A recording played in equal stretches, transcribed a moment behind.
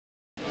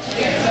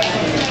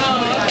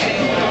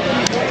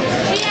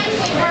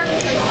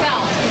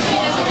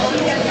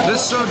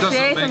also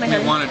doesn't make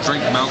me want to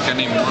drink milk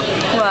anymore.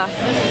 What?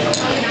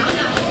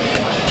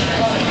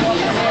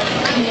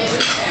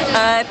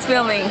 It's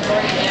filming.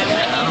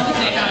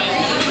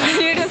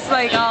 You're just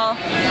like all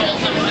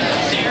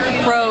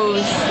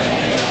pros.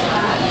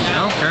 I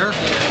don't care.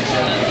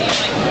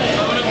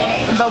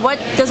 But what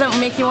doesn't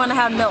make you want to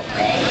have milk?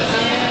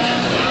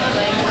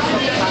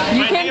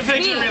 You can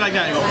speak. Like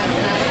that.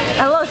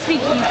 Hello,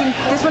 speak. You can.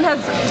 This one has.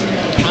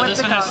 Oh,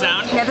 this one has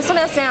sound? Yeah, this one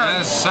has sound. It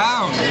has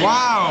sound.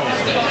 Wow.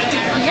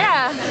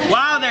 Yeah.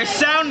 Wow, there's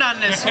sound on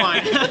this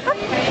one.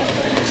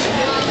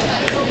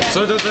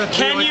 So does that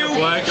Can like you a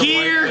black and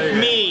hear white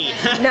me?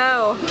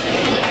 No.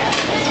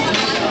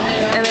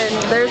 And then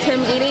there's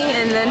him eating,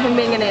 and then him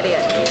being an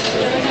idiot.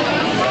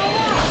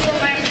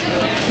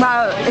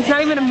 Wow, it's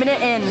not even a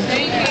minute in.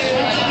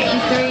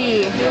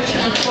 3,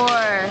 4,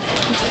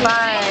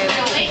 5,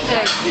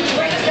 6.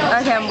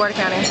 Okay, I'm bored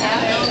counting.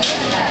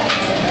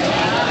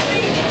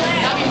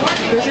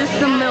 This is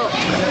the milk.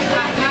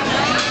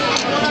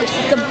 This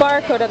is the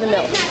barcode of the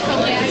milk.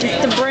 This is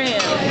the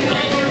brand.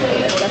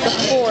 That's a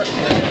fork.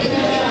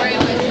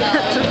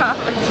 That's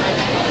Robert.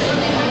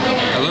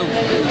 Hello.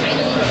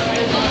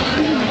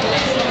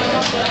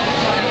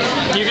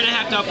 You're gonna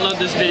have to upload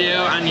this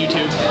video on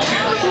YouTube.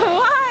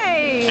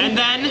 Why? And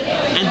then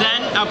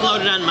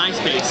upload it on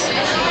MySpace.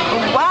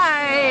 Why?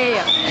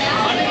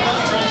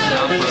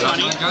 It's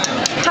funny.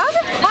 How's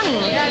it funny?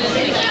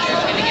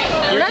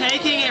 You're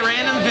taking a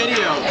random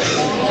video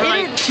for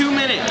like 2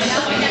 minutes.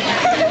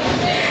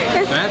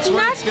 That's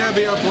why it's gotta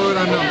be uploaded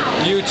on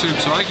YouTube,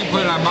 so I can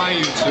put it on my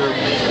YouTube,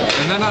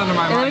 and then onto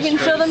my. And then we can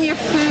show them your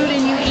food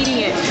and you eating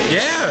it.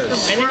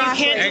 Yes. And then you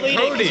can't delete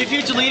it, because if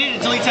you delete it,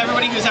 it deletes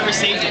everybody who's ever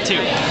saved it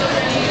too.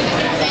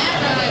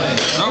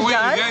 Oh wait,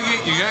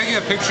 you gotta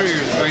get a picture of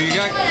your, or you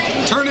gotta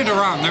turn it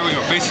around. There we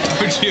go, face it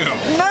towards you.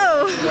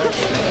 No!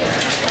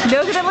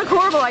 No, because I look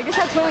horrible. I just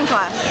had swimming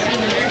class.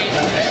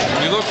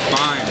 You look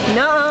fine.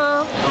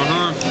 No.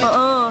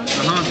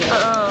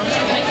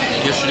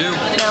 Yes, you do.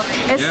 No.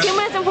 It's 2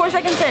 minutes and 4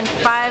 seconds in.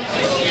 5,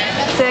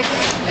 6,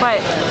 what?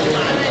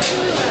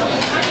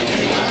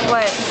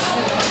 What?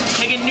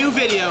 Take a new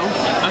video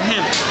of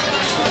him.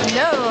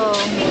 No.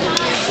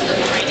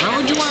 Why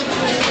would you want?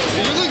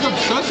 You're like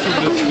obsessed with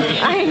this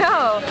thing. I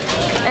know.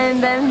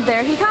 And then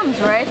there he comes,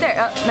 right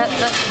there.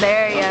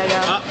 There you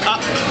go.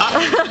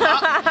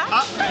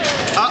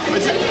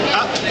 Is it?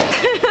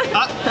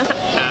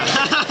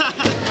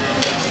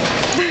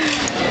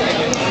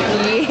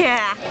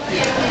 Yeah.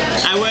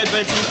 I would, but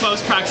it's in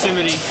close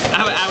proximity.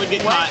 I would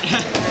get caught.